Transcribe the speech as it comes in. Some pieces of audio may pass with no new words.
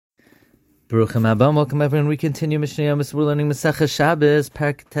Baruchim Haba, welcome everyone. We continue Mishnah Yomis. We're learning Maseches Shabbos,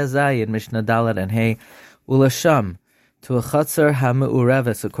 Perek Tezayin, Mishnah Dalet and Hey, Ulasham, to a chatzar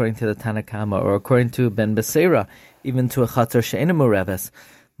ha-me'ureves, according to the Tanna Kama, or according to Ben Beseira, even to a chatzar she'ena me'ureves.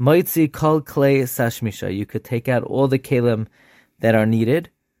 Moitzi kol klei sashmisha. You could take out all the kelim that are needed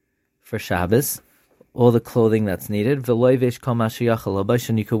for Shabbos, all the clothing that's needed. V'loivesh kol mashiyachal labash,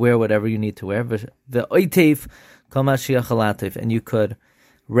 and you could wear whatever you need to wear. V'oitev kol mashiyachal latev, and you could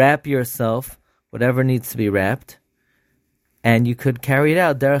wrap yourself, whatever needs to be wrapped, and you could carry it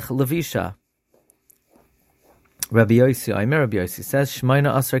out. Derech levisha. Rabbi Yossi says,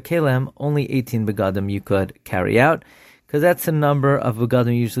 Shemaina asar kelem, only 18 begadim you could carry out, because that's the number of begadim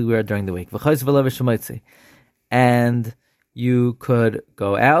you usually wear during the week. And you could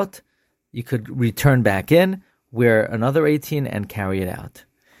go out, you could return back in, wear another 18 and carry it out.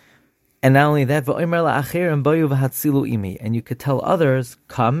 And not only that, and you could tell others,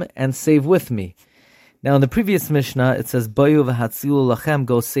 come and save with me. Now in the previous Mishnah, it says, Bayu v'hatzilu lachem,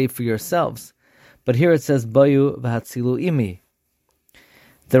 go save for yourselves. But here it says, Bayu v'hatzilu imi.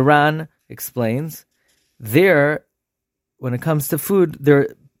 The Ran explains, there, when it comes to food,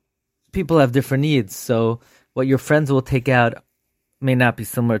 people have different needs. So what your friends will take out may not be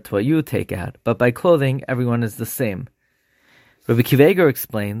similar to what you take out. But by clothing, everyone is the same. Rabbi Akiva Eiger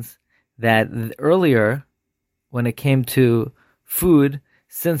explains that earlier, when it came to food,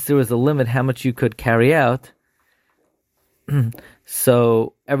 since there was a limit how much you could carry out,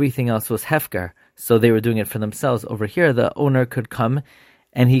 so everything else was hefker. So they were doing it for themselves. Over here, the owner could come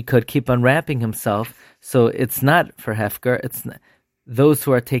and he could keep unwrapping himself. So it's not for hefker. It's not, those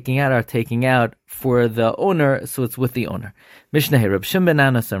who are taking out for the owner, so it's with the owner. Mishnah Reb Shimon ben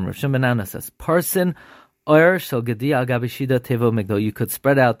Anna says, Parsin or shel gedi al gabi shida tevo migdal. You could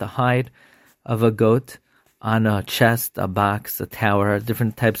spread out the hide of a goat on a chest, a box, a tower,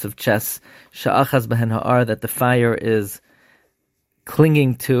 different types of chests. Sha'achaz behen ha'ar, that the fire is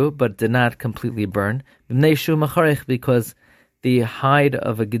clinging to, but did not completely burn. Because the hide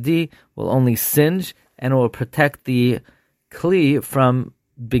of a gedi will only singe and will protect the kli from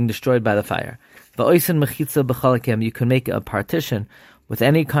being destroyed by the fire. You can make a partition with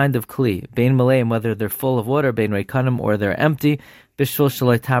any kind of kli, bein maleim, whether they're full of water, bein reikanim, or they're empty, bishul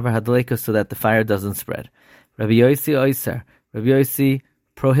shaloi taver hadleika, so that the fire doesn't spread. Rabbi Yossi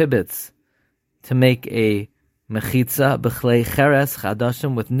prohibits to make a mechitza b'chlei cheres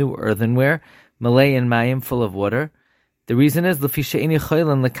chadashim, with new earthenware, malei and mayim, full of water. The reason is l'fi she'eni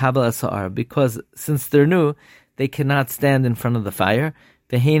choylan lekabel asa'ar, because since they're new, they cannot stand in front of the fire.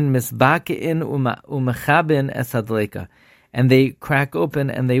 Ve'hein misbakein umechabin es hadleika, and they crack open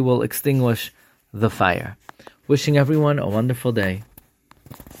and they will extinguish the fire. Wishing everyone a wonderful day.